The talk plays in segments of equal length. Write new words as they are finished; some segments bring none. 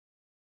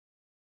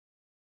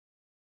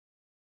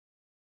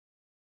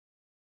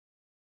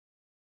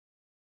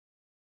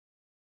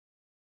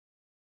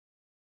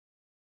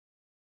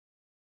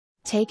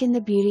Take in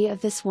the beauty of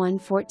this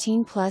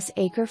 114+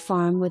 acre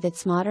farm with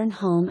its modern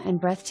home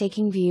and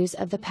breathtaking views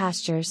of the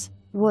pastures,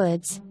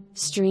 woods,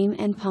 stream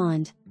and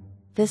pond.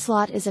 This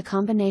lot is a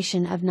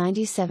combination of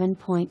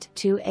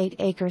 97.28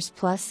 acres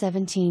plus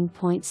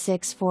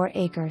 17.64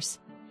 acres.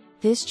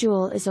 This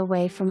jewel is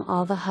away from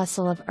all the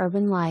hustle of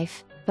urban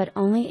life, but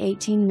only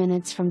 18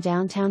 minutes from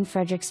downtown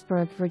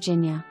Fredericksburg,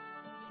 Virginia.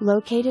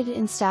 Located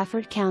in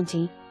Stafford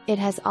County, it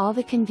has all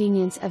the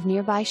convenience of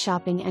nearby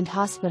shopping and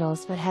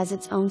hospitals but has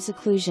its own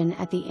seclusion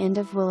at the end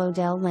of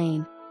Willowdale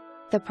Lane.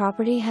 The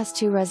property has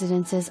 2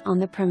 residences on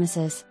the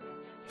premises.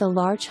 The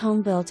large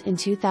home built in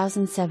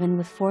 2007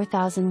 with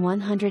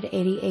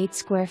 4,188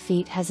 square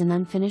feet has an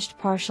unfinished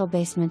partial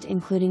basement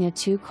including a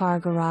 2-car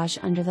garage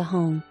under the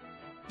home.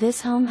 This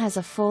home has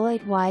a full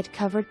 8-wide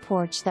covered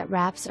porch that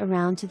wraps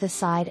around to the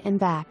side and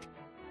back.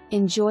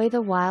 Enjoy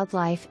the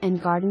wildlife and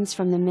gardens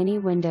from the many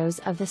windows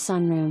of the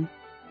sunroom.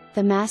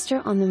 The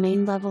master on the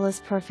main level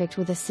is perfect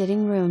with a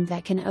sitting room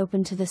that can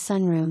open to the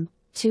sunroom,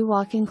 2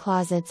 walk-in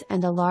closets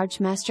and a large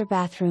master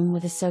bathroom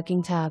with a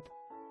soaking tub.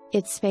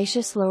 Its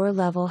spacious lower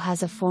level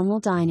has a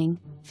formal dining,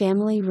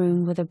 family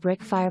room with a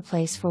brick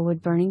fireplace for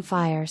wood-burning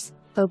fires,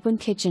 open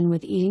kitchen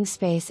with eating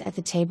space at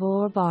the table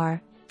or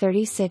bar,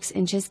 36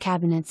 inches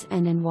cabinets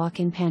and an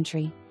walk-in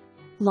pantry.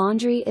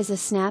 Laundry is a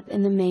snap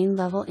in the main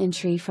level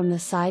entry from the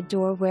side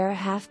door where a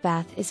half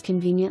bath is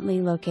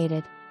conveniently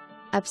located.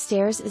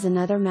 Upstairs is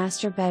another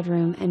master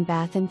bedroom and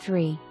bath and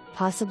 3,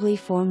 possibly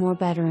 4 more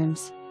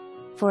bedrooms.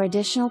 For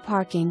additional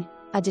parking,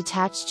 a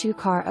detached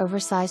 2-car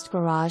oversized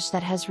garage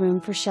that has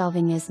room for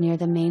shelving is near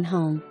the main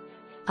home.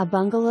 A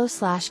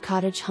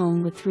bungalow/cottage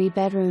home with 3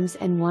 bedrooms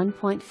and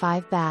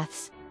 1.5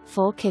 baths,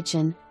 full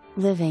kitchen,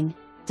 living,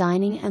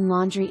 dining and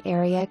laundry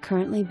area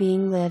currently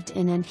being lived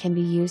in and can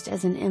be used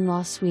as an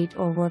in-law suite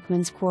or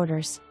workman's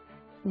quarters.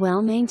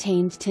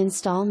 Well-maintained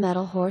 10-stall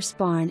metal horse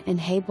barn and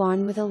hay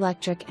barn with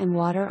electric and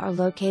water are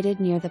located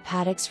near the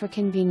paddocks for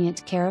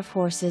convenient care of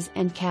horses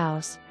and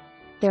cows.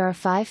 There are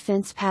 5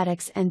 fenced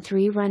paddocks and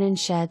 3 run-in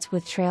sheds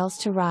with trails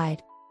to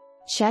ride.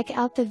 Check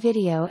out the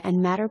video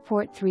and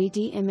Matterport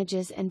 3D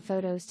images and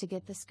photos to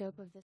get the scope of this.